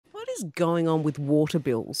is going on with water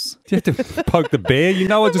bills? Do you have to poke the bear? You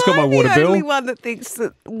know I just got my water I'm the bill. only one that thinks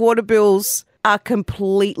that water bills are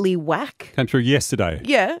completely whack. Came through yesterday.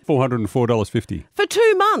 Yeah. $404.50. For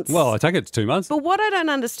 2 months. Well, I take it it's 2 months. But what I don't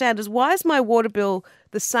understand is why is my water bill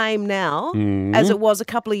the same now as it was a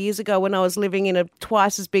couple of years ago when I was living in a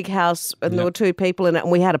twice as big house and there were 2 people in it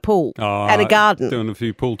and we had a pool and a garden. Doing a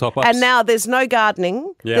few pool top-ups. And now there's no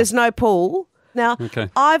gardening, there's no pool. Now,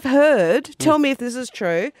 I've heard, tell me if this is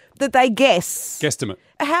true, that they guess. Guesstimate.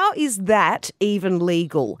 How is that even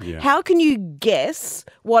legal? Yeah. How can you guess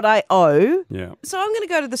what I owe? Yeah. So I'm going to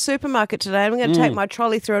go to the supermarket today and I'm going to take my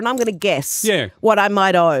trolley through and I'm going to guess Yeah. what I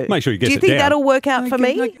might owe. Make sure you guess Do you it think down. that'll work out for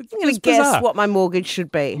me? Like, I'm going it's to guess bizarre. what my mortgage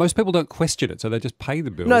should be. Most people don't question it, so they just pay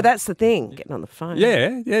the bill. No, that's the thing. Getting on the phone.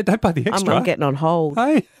 Yeah, don't pay the extra. I'm getting on hold.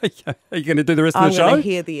 Hey, are you going to do the rest of I'm the show? going to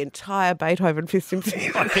hear the entire Beethoven Fifth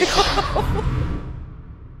Symphony.